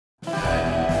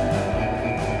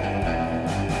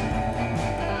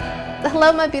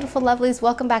Hello my beautiful lovelies,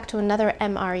 welcome back to another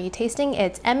MRE tasting.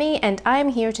 It's Emmy and I'm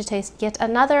here to taste yet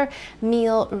another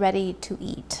meal ready to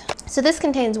eat. So this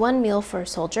contains one meal for a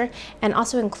soldier and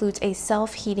also includes a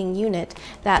self-heating unit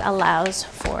that allows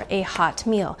for a hot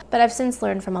meal. But I've since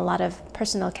learned from a lot of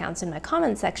personal accounts in my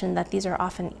comment section that these are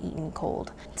often eaten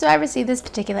cold. So I received this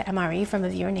particular MRE from a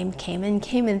viewer named Caiman.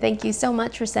 Caiman, thank you so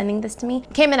much for sending this to me.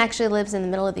 Caiman actually lives in the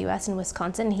middle of the US in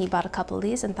Wisconsin. He bought a couple of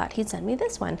these and thought he'd send me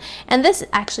this one. And this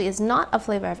actually is not a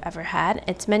flavor I've ever had.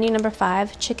 It's menu number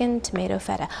 5, chicken tomato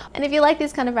feta. And if you like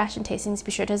these kind of ration tastings,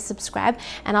 be sure to subscribe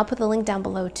and I'll put the link down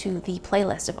below to the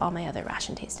playlist of all my other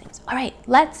ration tastings. All right,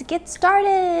 let's get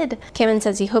started. Caiman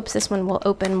says he hopes this one will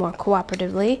open more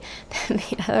cooperatively than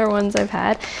the other ones I've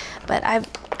had, but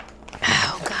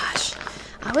oh gosh,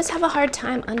 I always have a hard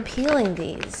time unpeeling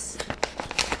these.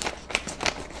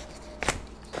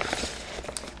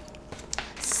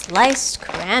 Sliced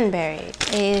cranberry,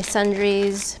 a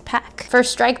Sundries pack.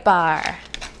 First strike bar.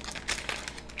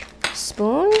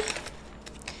 Spoon.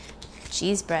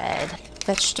 Cheese bread.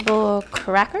 Vegetable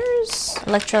crackers.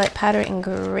 Electrolyte powder and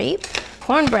grape.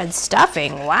 Cornbread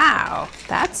stuffing. Wow,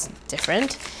 that's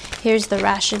different. Here's the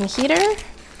ration heater.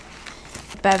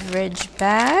 Beverage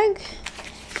bag.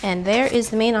 And there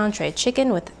is the main entree,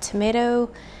 chicken with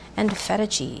tomato and feta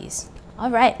cheese.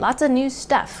 All right, lots of new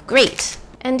stuff. Great.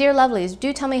 And dear lovelies,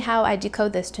 do tell me how I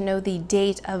decode this to know the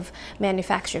date of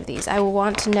manufacture of these. I will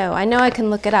want to know. I know I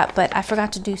can look it up, but I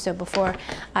forgot to do so before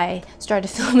I started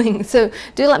filming. So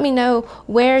do let me know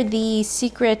where the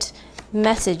secret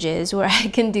message is, where I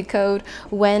can decode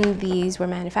when these were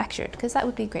manufactured, because that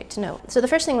would be great to know. So the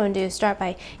first thing I'm going to do is start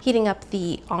by heating up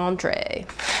the entree.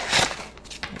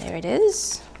 There it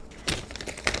is.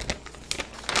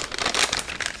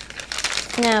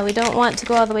 Now we don't want to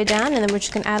go all the way down, and then we're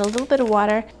just going to add a little bit of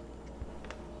water.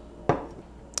 All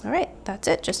right, that's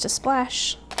it, just a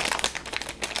splash.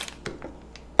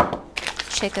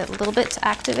 Shake it a little bit to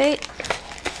activate.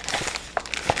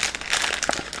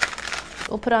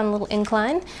 We'll put on a little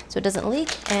incline so it doesn't leak,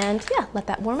 and yeah, let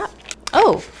that warm up.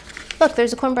 Oh, look,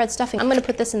 there's a cornbread stuffing. I'm going to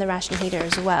put this in the ration heater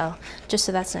as well, just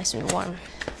so that's nice and warm.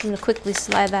 I'm going to quickly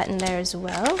slide that in there as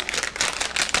well.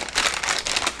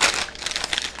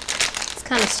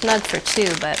 Kind of snug for 2,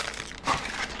 but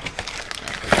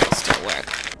it'll still work.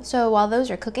 So while those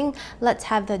are cooking, let's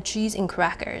have the cheese and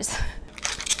crackers.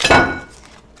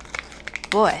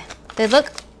 Boy, they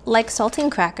look like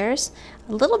saltine crackers,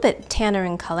 a little bit tanner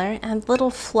in color and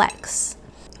little flecks.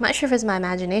 I'm not sure if it's my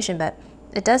imagination, but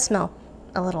it does smell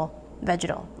a little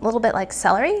vegetal, a little bit like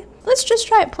celery. Let's just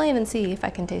try it plain and see if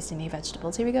I can taste any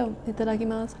vegetables. Here we go.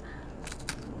 Itadakimasu.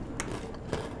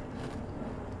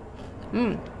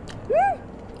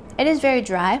 It is very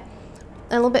dry,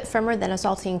 and a little bit firmer than a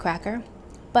saltine cracker,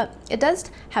 but it does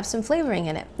have some flavoring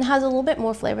in it. It has a little bit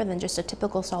more flavor than just a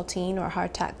typical saltine or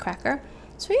hardtack cracker.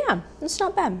 So yeah, it's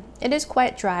not bad. It is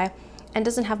quite dry and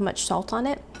doesn't have much salt on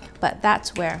it, but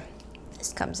that's where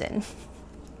this comes in.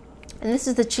 And this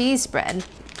is the cheese spread.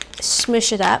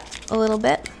 Smush it up a little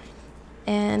bit,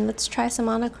 and let's try some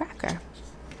on a cracker.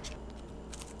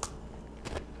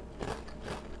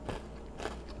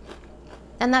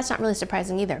 And that's not really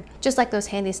surprising either. Just like those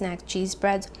handy snack cheese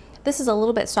spreads, this is a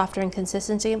little bit softer in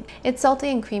consistency. It's salty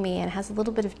and creamy and has a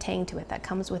little bit of tang to it that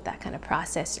comes with that kind of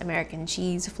processed American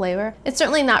cheese flavor. It's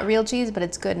certainly not real cheese, but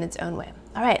it's good in its own way.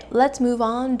 All right, let's move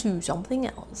on to something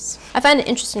else. I find it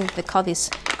interesting that they call these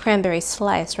cranberry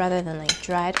slice rather than like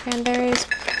dried cranberries.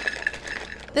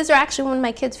 These are actually one of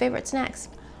my kids' favorite snacks.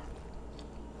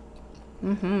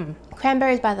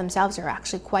 Cranberries by themselves are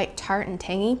actually quite tart and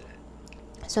tangy.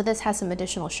 So this has some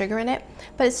additional sugar in it,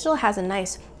 but it still has a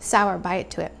nice sour bite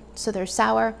to it. So they're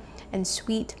sour and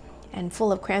sweet and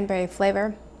full of cranberry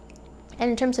flavor.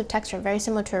 And in terms of texture, very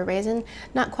similar to a raisin,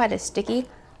 not quite as sticky,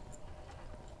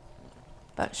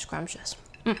 but scrumptious.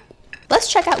 Let's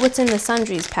check out what's in the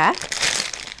Sundries pack.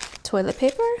 Toilet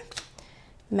paper,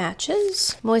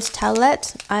 matches, moist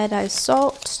towelette, iodized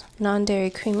salt,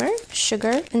 non-dairy creamer,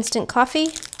 sugar, instant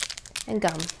coffee, and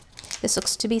gum. This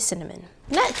looks to be cinnamon.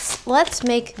 Next, let's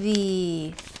make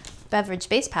the beverage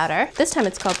base powder. This time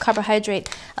it's called carbohydrate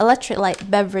electrolyte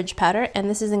beverage powder, and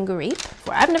this is in grape.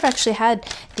 I've never actually had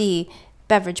the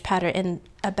beverage powder in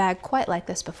a bag quite like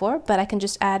this before, but I can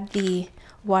just add the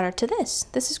water to this.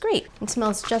 This is great. It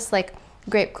smells just like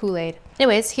grape Kool-Aid.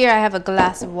 Anyways, here I have a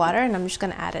glass of water, and I'm just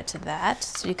gonna add it to that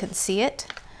so you can see it.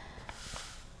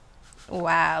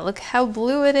 Wow, look how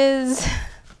blue it is.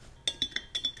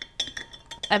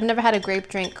 I've never had a grape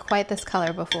drink quite this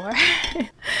color before.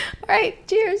 All right,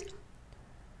 cheers.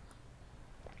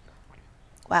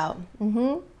 Wow.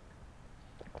 I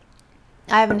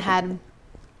haven't had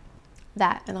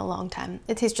that in a long time.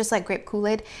 It tastes just like grape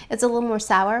Kool-Aid. It's a little more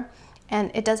sour,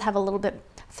 and it does have a little bit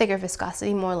thicker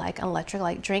viscosity, more like an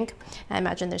electrolyte drink. And I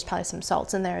imagine there's probably some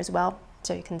salts in there as well,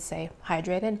 so you can stay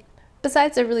hydrated.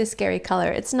 Besides a really scary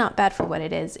color, it's not bad for what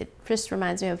it is. It just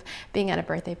reminds me of being at a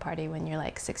birthday party when you're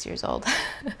like 6 years old.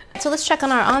 So let's check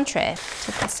on our entree.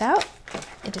 Check this out.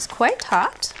 It is quite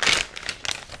hot.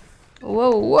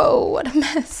 Whoa, whoa, what a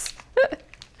mess.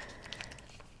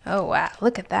 Oh wow,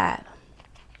 look at that.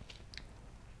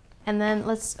 And then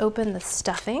let's open the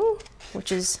stuffing,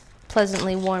 which is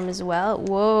pleasantly warm as well.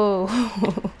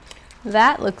 Whoa,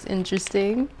 that looks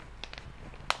interesting.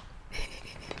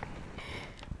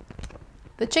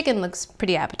 The chicken looks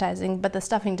pretty appetizing, but the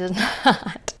stuffing does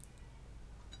not.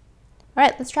 All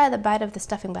right, let's try the bite of the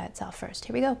stuffing by itself first.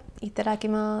 Here we go.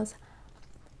 Itadakimasu.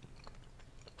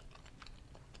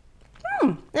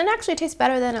 It actually tastes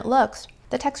better than it looks.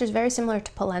 The texture is very similar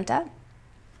to polenta.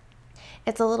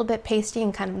 It's a little bit pasty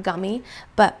and kind of gummy,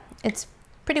 but it's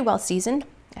pretty well seasoned.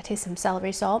 I taste some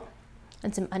celery salt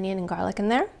and some onion and garlic in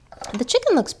there. The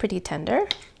chicken looks pretty tender.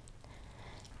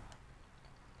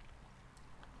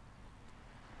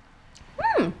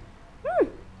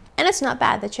 And it's not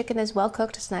bad. The chicken is well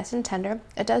cooked, it's nice and tender.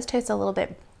 It does taste a little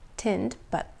bit tinned,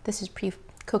 but this is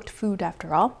pre-cooked food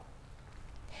after all.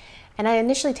 And I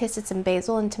initially tasted some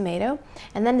basil and tomato,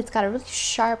 and then it's got a really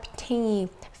sharp, tangy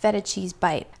feta cheese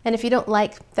bite. And if you don't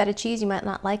like feta cheese, you might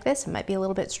not like this. It might be a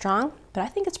little bit strong, but I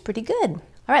think it's pretty good. All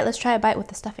right, let's try a bite with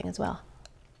the stuffing as well.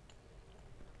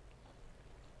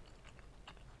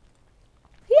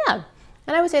 Yeah,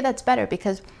 and I would say that's better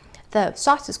because the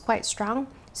sauce is quite strong.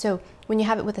 So when you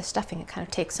have it with the stuffing, it kind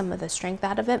of takes some of the strength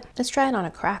out of it. Let's try it on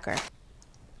a cracker.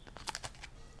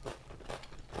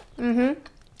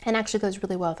 And actually goes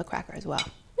really well with the cracker as well.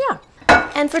 Yeah.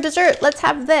 And for dessert, let's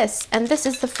have this. And this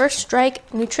is the First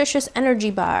Strike Nutritious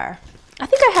Energy Bar. I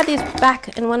think I had these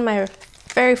back in one of my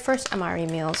very first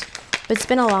MRE meals, but it's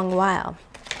been a long while.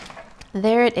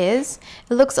 There it is.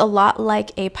 It looks a lot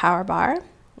like a power bar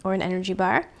or an energy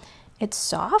bar. It's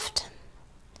soft,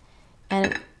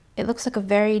 and it looks like a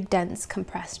very dense,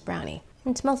 compressed brownie.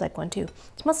 It smells like one too.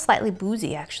 It smells slightly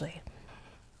boozy, actually.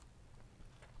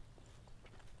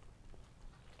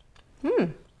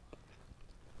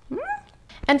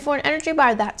 And for an energy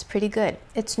bar, that's pretty good.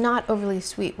 It's not overly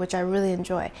sweet, which I really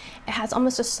enjoy. It has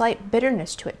almost a slight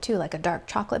bitterness to it too, like a dark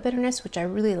chocolate bitterness, which I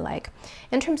really like.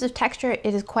 In terms of texture,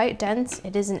 it is quite dense.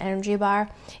 It is an energy bar.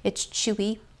 It's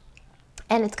chewy.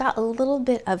 And it's got a little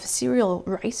bit of cereal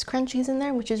rice crunchies in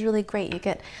there, which is really great. You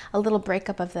get a little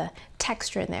breakup of the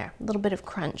texture in there, a little bit of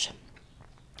crunch.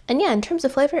 And yeah, in terms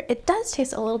of flavor, it does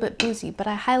taste a little bit boozy, but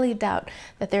I highly doubt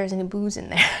that there is any booze in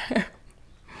there.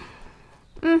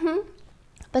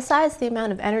 Besides the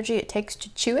amount of energy it takes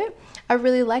to chew it, I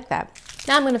really like that.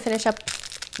 Now I'm going to finish up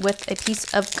with a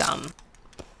piece of gum.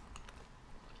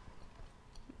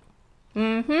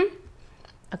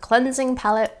 A cleansing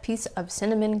palate piece of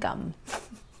cinnamon gum.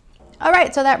 All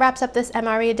right, so that wraps up this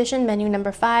MRE edition, menu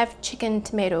number 5, chicken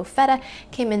tomato feta.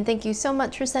 Caiman, thank you so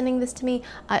much for sending this to me.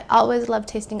 I always love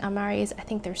tasting MREs. I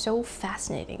think they're so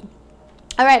fascinating.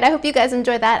 All right, I hope you guys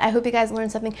enjoyed that. I hope you guys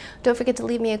learned something. Don't forget to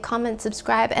leave me a comment,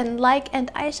 subscribe, and like, and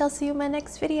I shall see you in my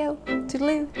next video.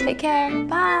 Toodaloo, take care,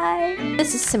 bye.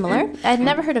 This is similar. I'd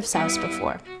never heard of Souse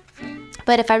before.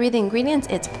 But if I read the ingredients,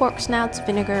 it's pork snouts,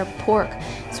 vinegar, pork,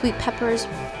 sweet peppers,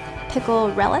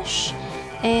 pickle relish,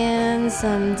 and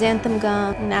some xanthan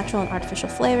gum, natural and artificial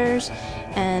flavors,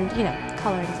 and, you know,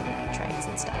 colorings and nitrites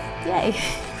and stuff. Yay.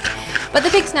 But the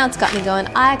pig snouts got me going.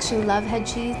 I actually love head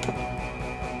cheese.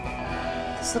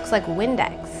 This looks like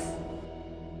Windex.